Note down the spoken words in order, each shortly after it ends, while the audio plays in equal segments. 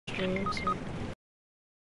name, so.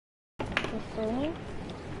 His surname?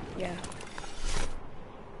 Yeah.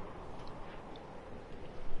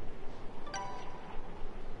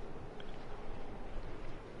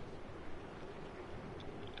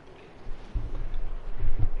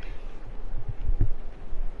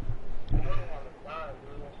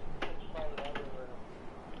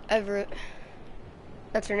 Everett.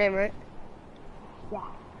 That's her name, right? Yeah.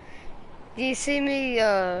 Do you see me,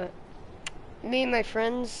 me and my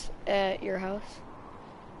friends at your house?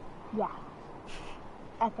 Yeah.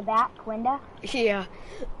 At the back window? Yeah.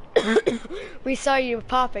 We saw you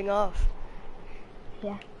popping off.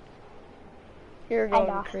 Yeah. You were I going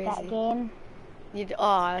lost crazy. that game.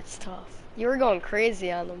 Oh, that's tough. You were going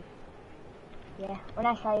crazy on them. Yeah. When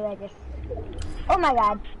I saw you, I just... Oh my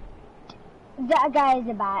god. That guy is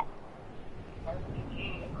a bot.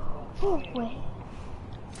 Oh, wait.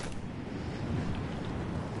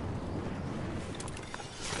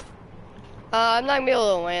 I'm not gonna be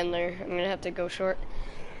able to land there. I'm gonna have to go short.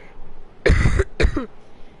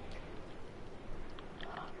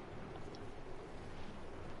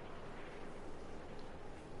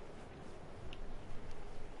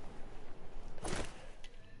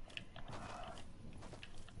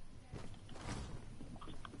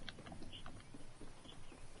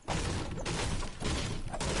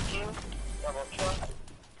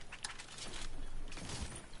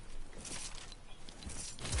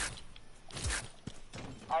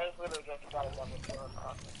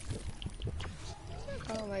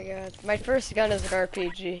 Oh my god. My first gun is an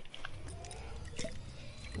RPG.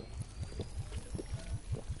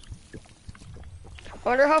 I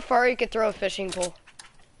wonder how far you could throw a fishing pole.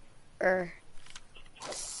 Oh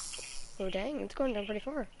dang, it's going down pretty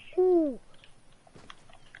far. Ooh.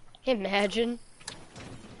 Imagine.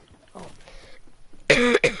 Oh.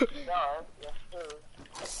 I'm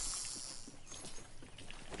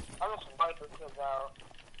just wiping this out.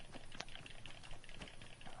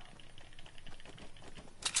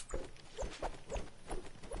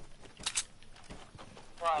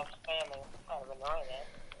 Wow, spamming. Kind of annoying, eh?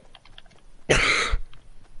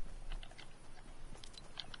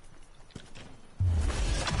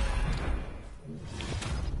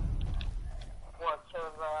 What,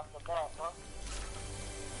 kills right off the bat, huh?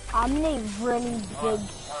 I'm in a really big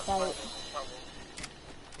site.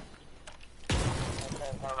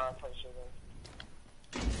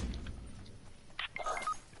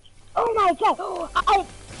 Oh my god!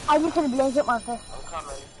 I just hit a blanket marker. I'm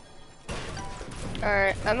coming.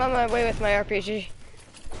 Alright, I'm on my way with my RPG.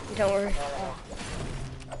 Don't worry.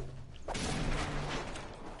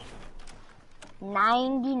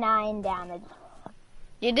 99 damage.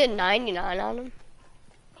 You did 99 on him?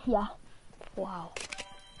 Yeah. Wow.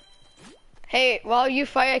 Hey, while you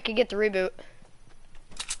fight, I could get the reboot.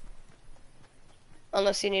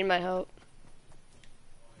 Unless you need my help.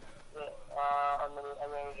 I'm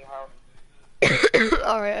in your house.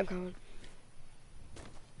 Alright, I'm coming.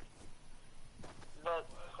 The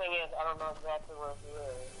thing is, I don't know exactly where he is.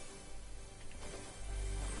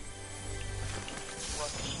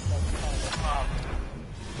 That's kind of the problem.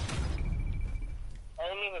 I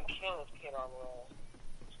didn't even kill this kid on the way.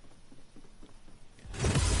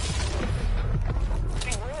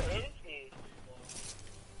 Hey, where is he?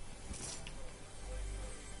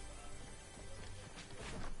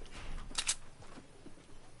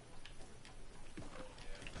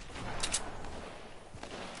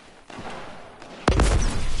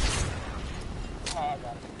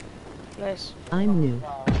 Nice. I'm new.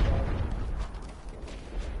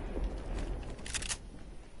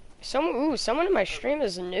 Someone in my stream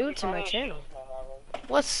is new to my channel.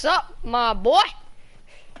 What's up, my boy?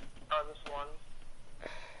 Oh, this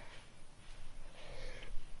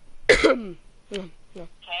one. No.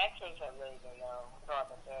 Taxes are legal now.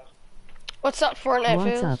 What's up, Fortnite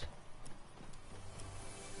What's fans? up?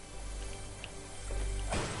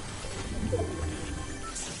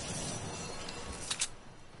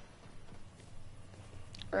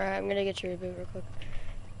 Alright, I'm gonna get your reboot real quick.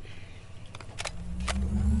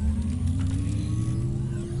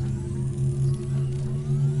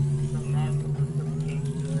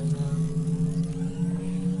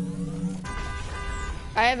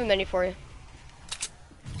 I have a mini for you.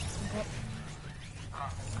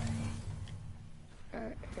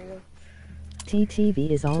 Alright, here you go.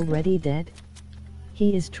 TTV is already dead.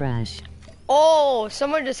 He is trash. Oh,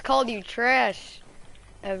 someone just called you trash,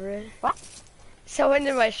 Everett. What? Someone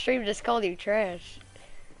in my stream just called you trash.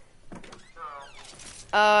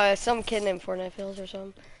 Some kid named Fortnite Fields or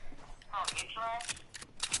something. Oh, you trash?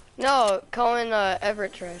 No, calling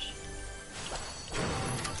Everett trash.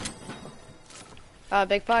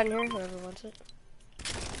 Big pot in here, whoever wants it.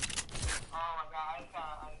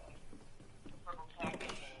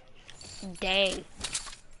 Dang.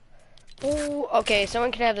 Oh, okay,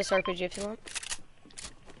 someone can have this RPG if you want.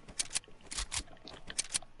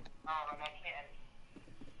 Oh, and I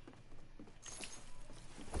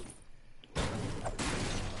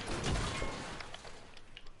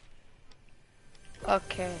can't.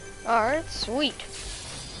 Okay. Alright, sweet.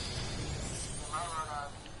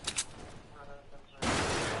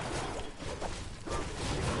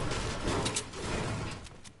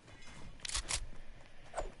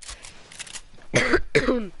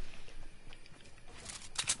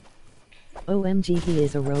 OMG, he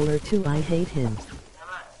is a roller too, I hate him.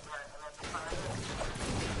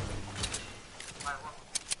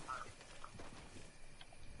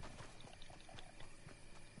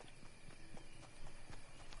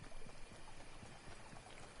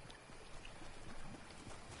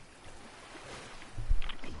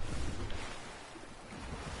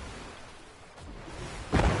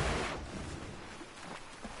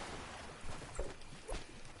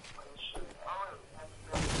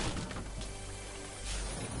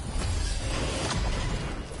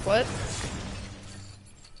 What?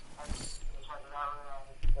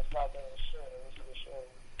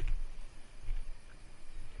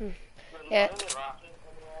 Yeah.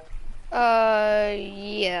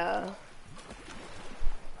 Yeah.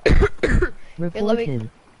 Report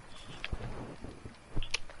him.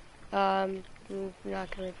 I'm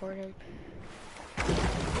not gonna report him.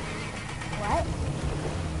 What?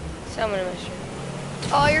 Someone in my stream.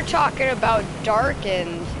 Oh, you're talking about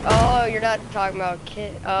Darkened. Oh, you're not talking about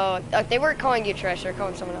Kid. Oh, they weren't calling you trash. They're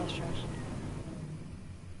calling someone else trash.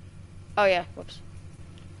 Oh yeah. Whoops.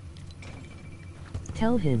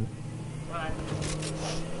 Tell him.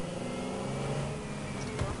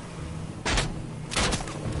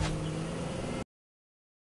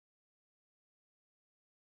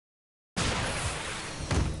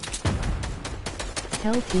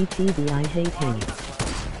 Tell TTV I hate him.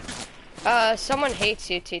 Someone hates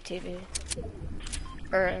you, TTV.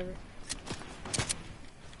 Or.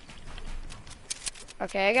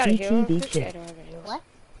 Okay, I gotta heal. TTV I kid. don't have any heals. What?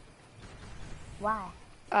 Why?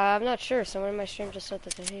 I'm not sure. Someone in my stream just said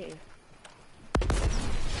that they hate you.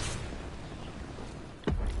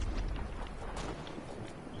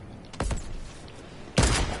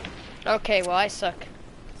 Okay, well I suck.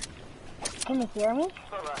 Can you hear me?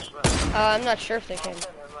 I'm not sure if they can.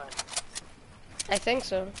 I think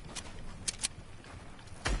so.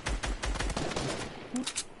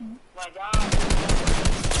 My God.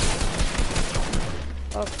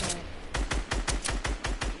 Okay.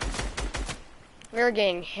 We're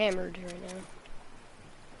getting hammered right now.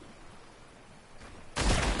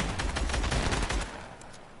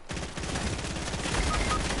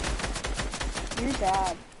 You're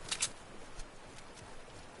bad.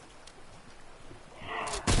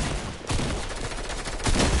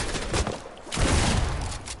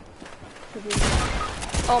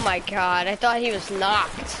 Oh my god, I thought he was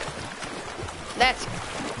knocked. That's...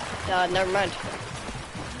 never mind.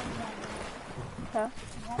 Huh?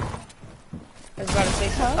 I was about to say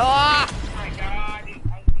something. Huh? Ah! Oh my God.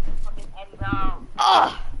 I fucking end out.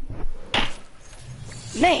 Oh!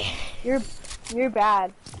 Man! You're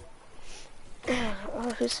bad.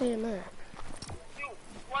 Oh, who's saying that? Dude,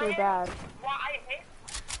 You're bad. why I hate...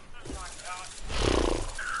 Oh my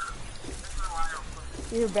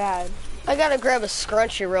God. You're bad. I gotta grab a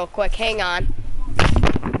scrunchie real quick, hang on.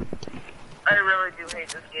 I really do hate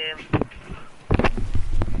this game.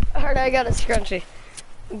 Alright, I got a scrunchie.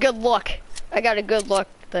 Good luck. I got a good luck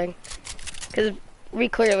thing. Because we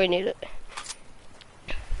clearly need it.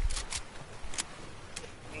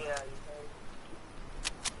 Yeah,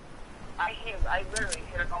 I literally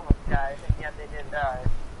hit all those guys, and yet they didn't die.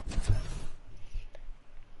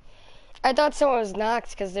 I thought someone was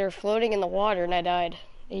knocked because they were floating in the water and I died.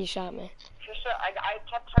 He shot me. I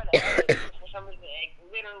kept trying to edit it, for some reason,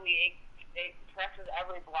 it presses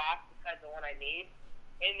every block besides the one I need,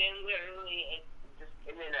 and then literally,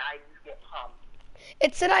 and then I just get pumped.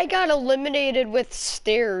 It said I got eliminated with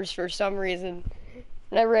stairs for some reason.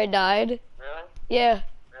 Whenever I died. Really? Yeah.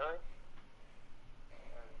 Really?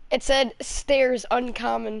 It said stairs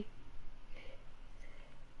uncommon.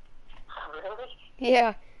 Really?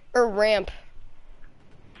 Yeah. Or ramp.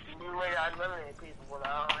 You way to eliminate people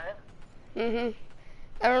now, right? Mhm.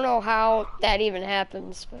 I don't know how that even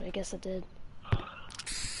happens, but I guess it did.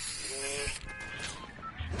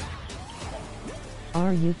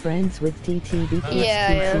 Are you friends with TTV?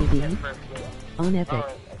 Yeah, TTV? On Epic.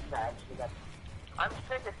 I'm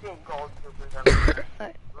sick of seeing gold supers.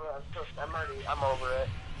 I'm over it.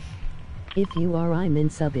 If you are, I'm in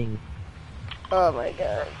subbing. Oh my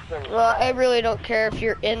god. Well, I really don't care if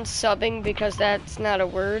you're in subbing because that's not a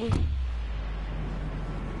word.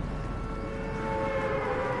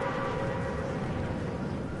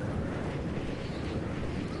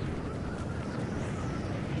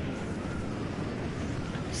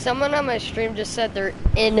 Someone on my stream just said they're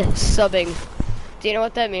in subbing. Do you know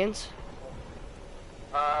what that means?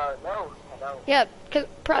 No, I don't. Yeah,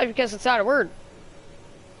 probably because it's not a word.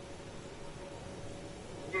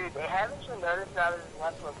 Dude, haven't you noticed now that there's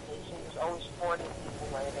less location, there's always 40 people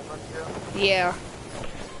landing on you? Yeah.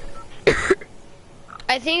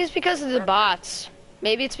 I think it's because of the bots.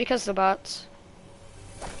 Maybe it's because of the bots.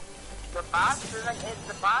 The bots,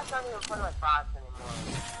 the bots aren't even playing like bots anymore.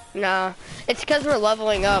 Nah, it's because we're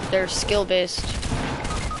leveling up. They're skill-based.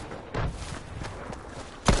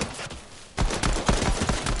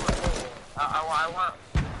 I want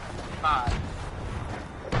 5.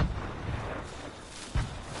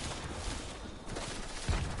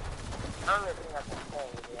 I don't even think I can play,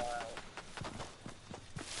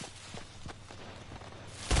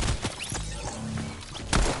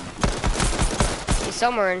 He's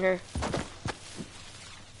somewhere in here.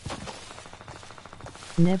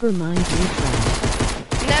 Never mind you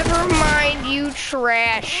trash. Never mind you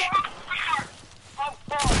trash.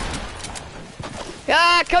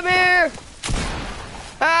 Ah, come here!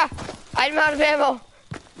 Ah, I'm out of ammo.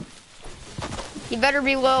 You better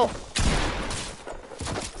be low.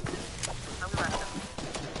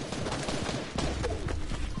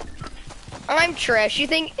 I'm trash. You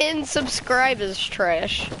think unsubscribe is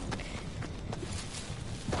trash?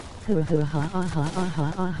 Ha ha ha ha ha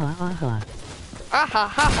ha ha ha ha. Ah ha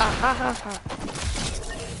ha ha ha ha ha.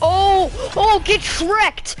 Oh, oh, get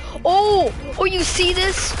wrecked! Oh, oh, you see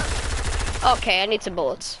this? Okay, I need some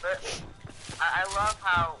bullets. But I love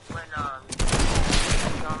how when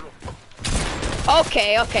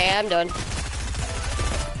Okay, okay, I'm done.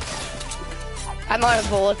 I'm out of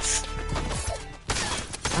bullets.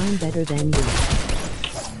 I'm better than you.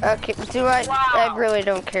 Okay, I really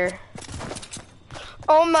don't care.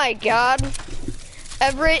 Oh my god.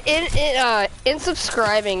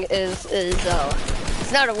 Unsubscribing is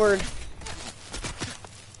it's not a word.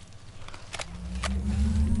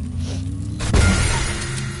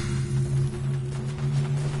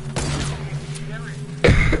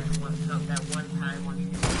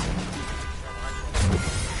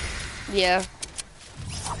 Yeah.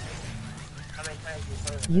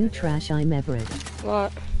 You trash, I'm Everett.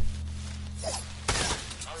 What?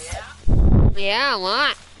 Oh yeah? Yeah,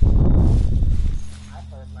 what?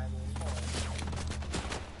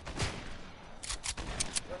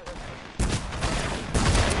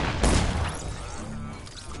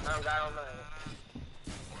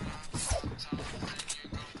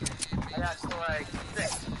 I got to like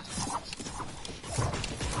 6.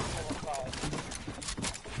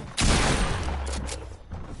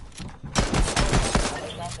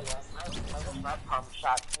 My pump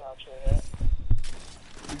shot hit.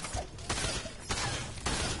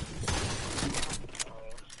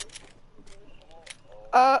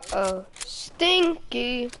 Uh-oh.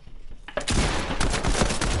 Stinky.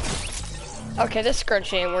 Okay, this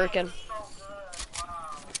scrunchie ain't working.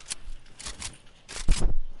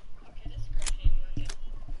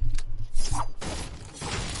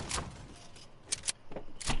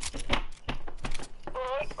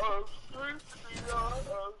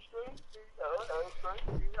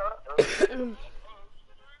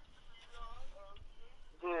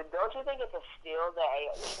 Dude, don't you think it's a steal that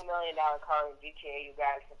a $2 million car in GTA you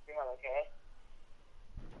got for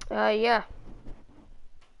 $300K? Yeah.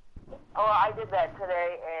 Oh, I did that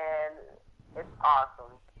today, and it's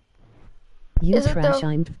awesome. You Is it trash, though?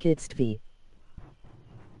 I'm Gibson.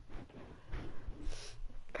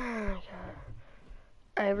 Oh my god.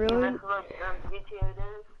 I You really... miss what GTA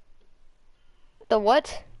days? The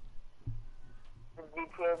what? The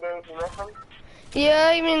GTA days, you miss them? Yeah,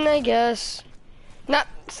 I mean, I guess. Not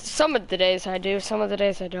some of the days I do, some of the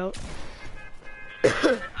days I don't.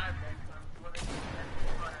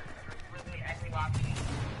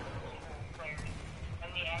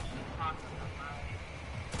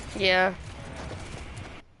 Yeah.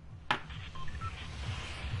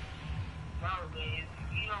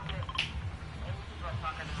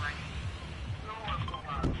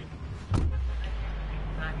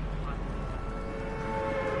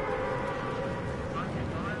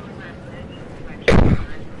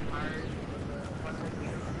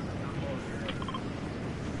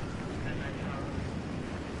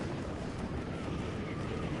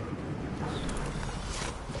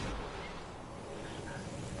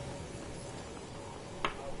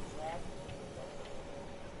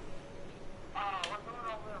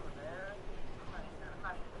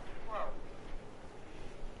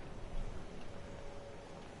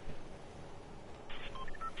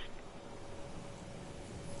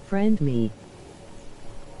 Friend me.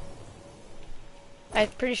 I'm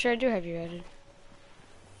pretty sure I do have you added.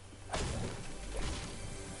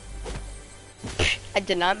 I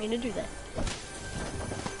did not mean to do that.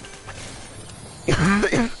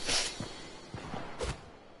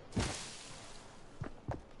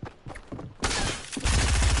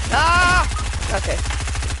 Ah! Okay.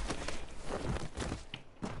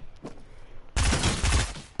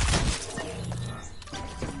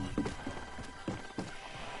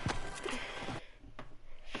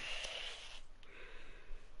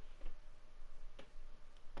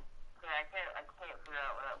 I can't figure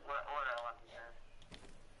out what order I want to use.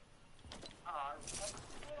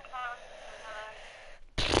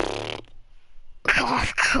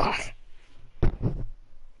 Cough, cough.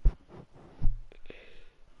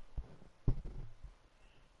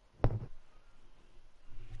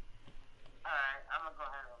 Alright, I'm gonna go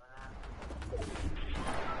ahead over there.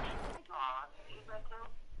 Aw, you bet too?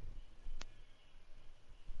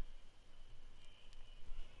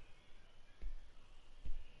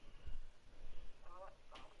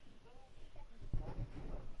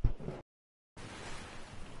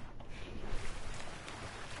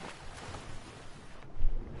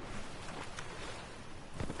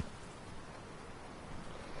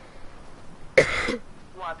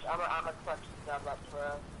 Watch, I'm a clutch stuff up for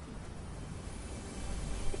us.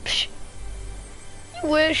 Psh. You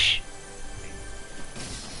wish.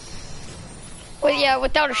 Well, yeah,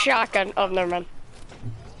 without a shotgun. Oh, never mind.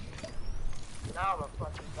 Now I'm a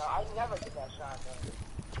clutch stuff. I never get that shotgun.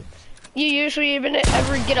 You usually even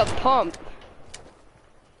ever get a pump.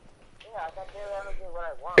 Yeah, I thought they would ever do what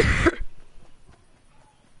I want.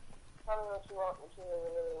 Tell me what you want, what you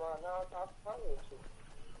really want. No, it's not funny with you.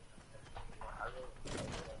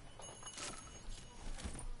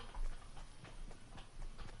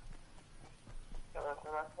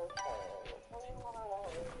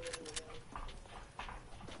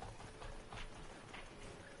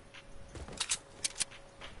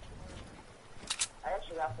 I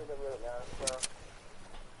actually got through the route now, so.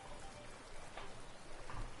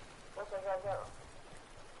 What's that guy go?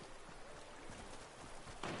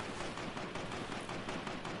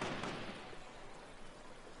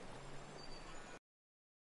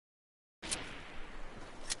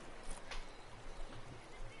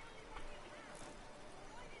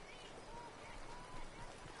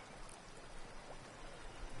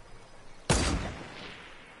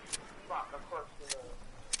 Fuck, of course you know.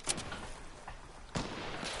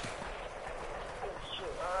 Oh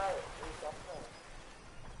shit, alright, we got fun.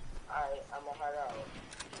 Alright, I'm gonna hide out.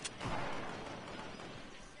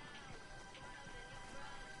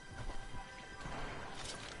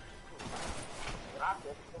 Drop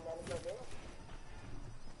this, and then go do it.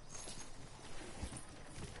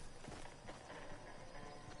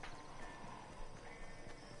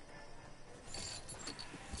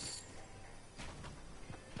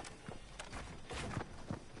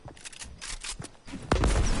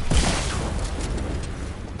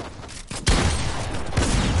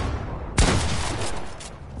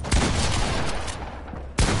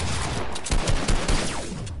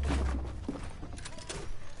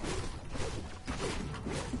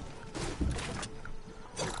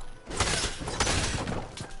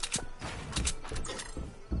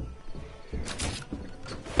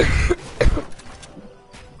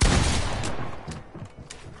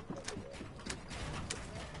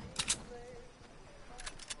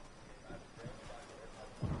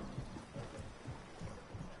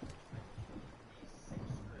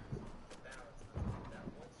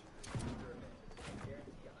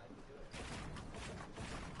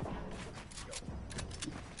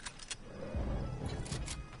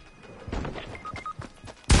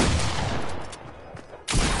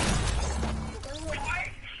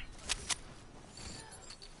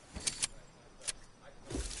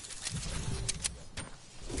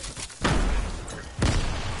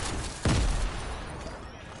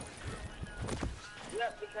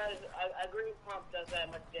 Yep, because a green pump does that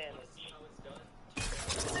much damage.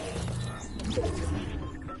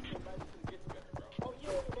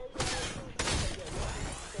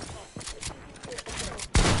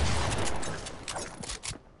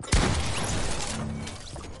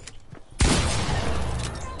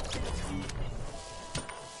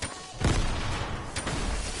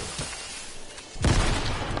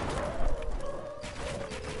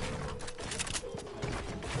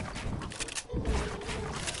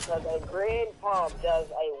 Because a green pump does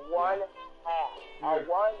a one tap. A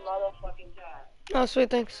one motherfucking tap. Oh, sweet,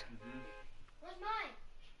 thanks. Where's mine?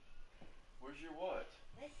 Where's your what?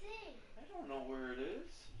 I see. I don't know where it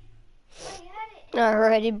is. I had it.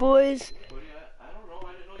 Alrighty, boys. Buddy, I don't know.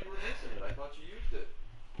 I didn't know you were missing it. I thought you used it.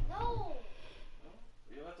 No. No?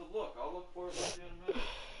 You'll have to look. I'll look for it with you in a minute.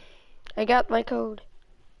 I got my code.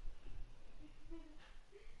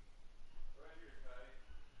 Right here, Cuddy.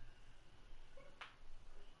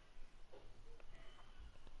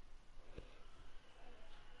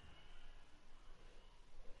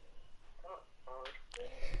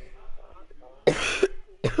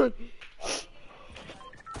 For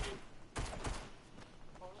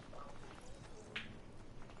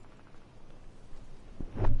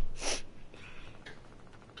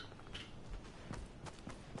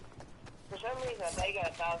some reason, I thought you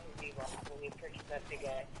got 1,000 people when you purchased that big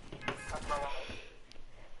guy. That's my life.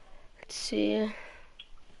 Let's see.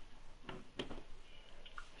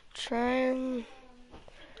 Try and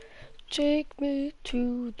take me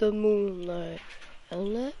to the moonlight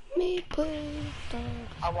and let me play the...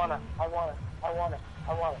 I wanna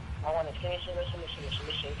finish the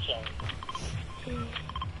mission.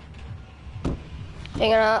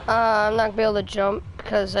 Hang on, I'm not gonna be able to jump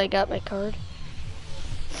because I got my card.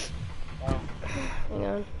 Hang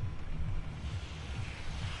on.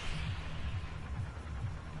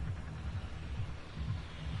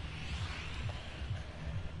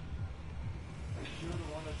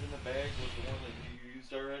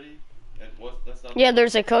 Already? And what? That's not. Yeah,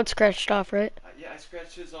 there's a code scratched off, right? Yeah, I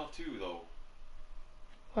scratched his off too, though.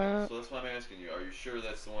 Wow. So that's why I'm asking you. Are you sure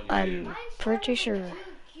that's the one you I'm made? pretty sure. Two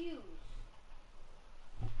Q's.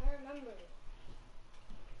 I remember it.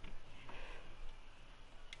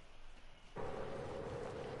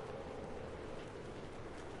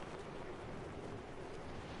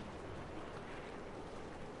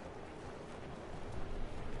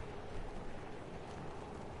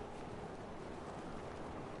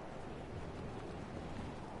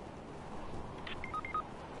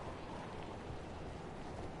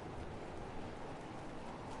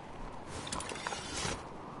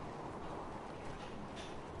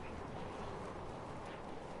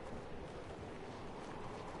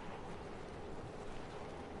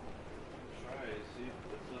 Try it. See if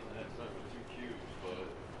this doesn't have start with two Q's, but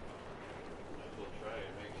might as well try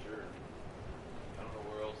and make sure. I don't know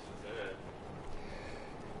where else it's at.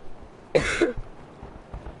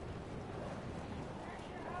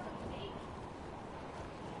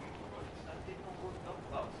 But it's not getting all worked up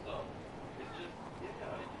about stuff. It's just, yeah.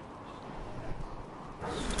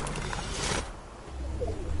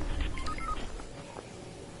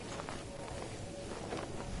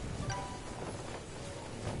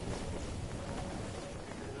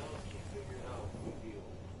 Figure it out. Good deal.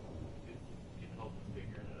 Can help with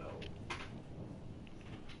figuring it out.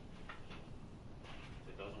 If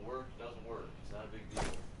it doesn't work, it doesn't work. It's not a big deal.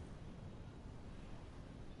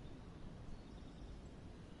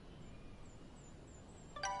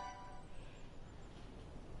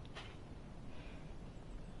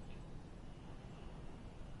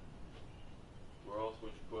 Where else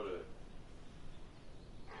would you put it?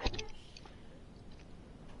 I'm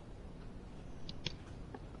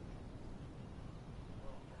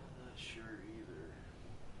not sure either.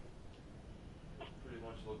 Pretty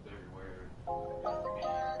much looked everywhere.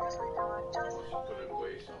 Unless you put it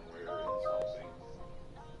away somewhere in something.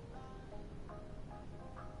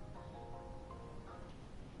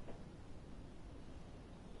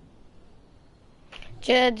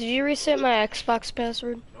 Jed, did you reset my Xbox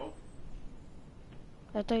password? Nope.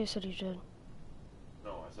 I thought you said you did.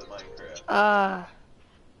 No, I said Minecraft. Ah.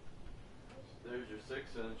 There's your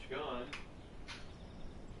 6-inch gun.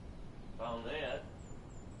 Found that.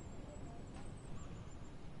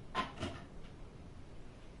 Like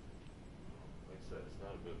I said, it's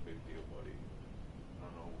not a big deal, buddy. I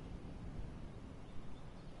don't know.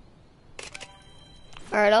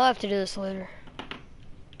 Alright, I'll have to do this later.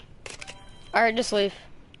 Alright, just leave.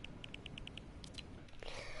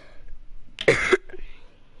 Wait,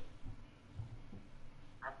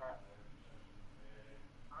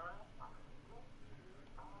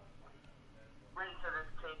 so this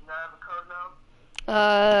page not have a code now?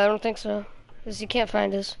 I don't think so. Because you can't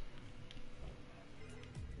find us.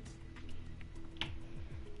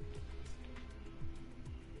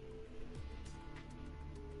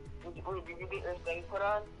 Did you get your thing put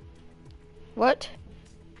on? What?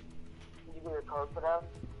 Did you get your code put on?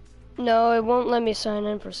 No, it won't let me sign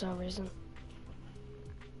in for some reason.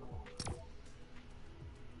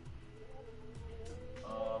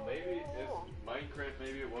 Maybe it's Minecraft,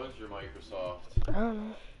 maybe it was your Microsoft. I don't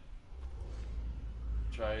know.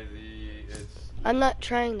 Try it's... I'm not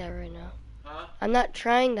trying that right now. Huh? I'm not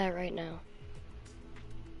trying that right now.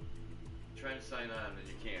 Trying to sign on and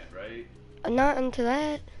you can't, right? I'm not into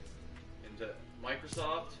that. Into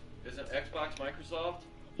Microsoft? Isn't Xbox Microsoft?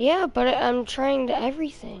 Yeah, but I'm trying to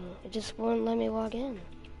everything. It just won't let me log in.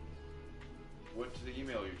 What's the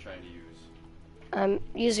email you're trying to use? I'm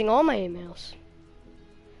using all my emails.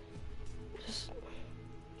 Just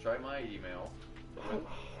Try my email.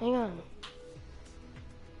 hang on.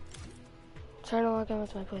 Trying to log in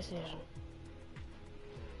with my PlayStation.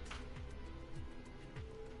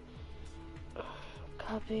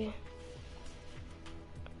 Copy.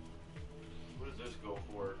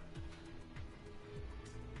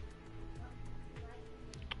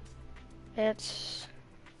 It's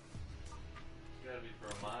It's gotta be for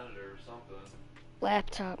a monitor or something.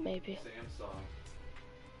 laptop, maybe. Samsung.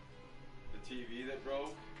 The TV that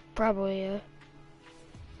broke? Probably, yeah.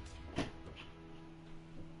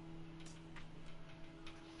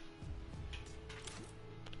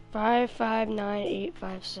 Five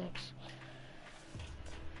 59856.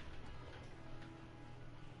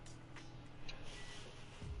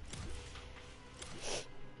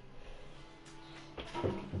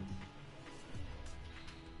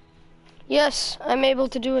 Yes, I'm able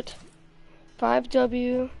to do it.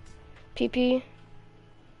 5W PP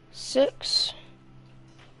 6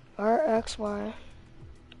 RXY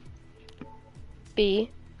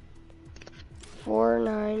B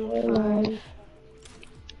 495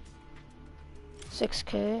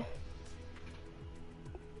 6K.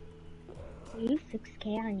 We use 6K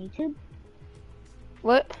on YouTube.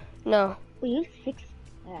 What? No, We use 6.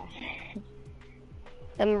 I'm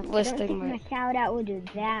I don't listing think my. my shout out would do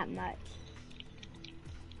that much.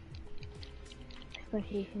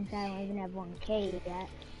 Especially since I don't even have 1K yet.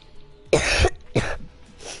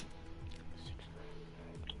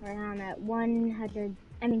 Right now I'm at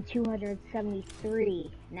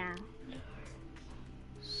 273 now.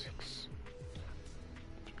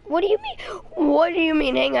 What do you mean? What do you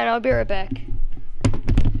mean? Hang on, I'll be right back.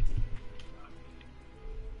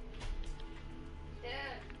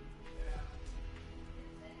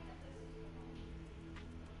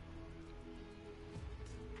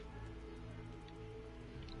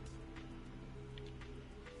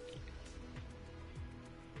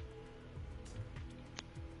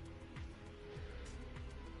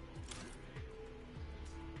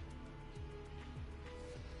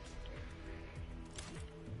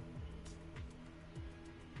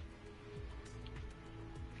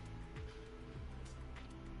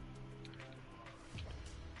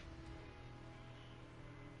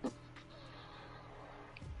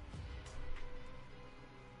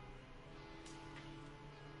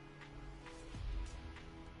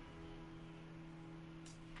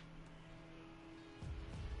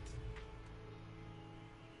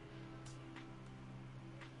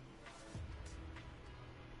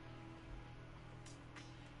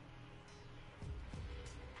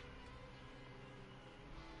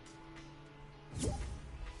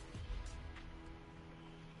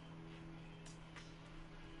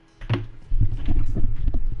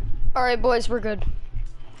 All right, boys, we're good.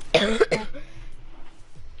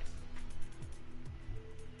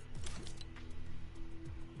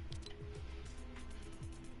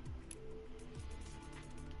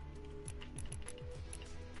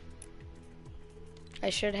 I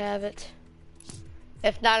should have it.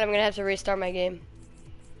 If not, I'm gonna have to restart my game.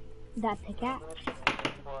 That pickaxe.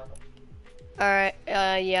 Alright,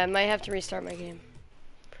 yeah, I might have to restart my game.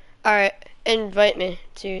 Alright, invite me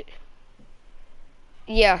to...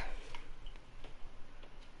 Yeah,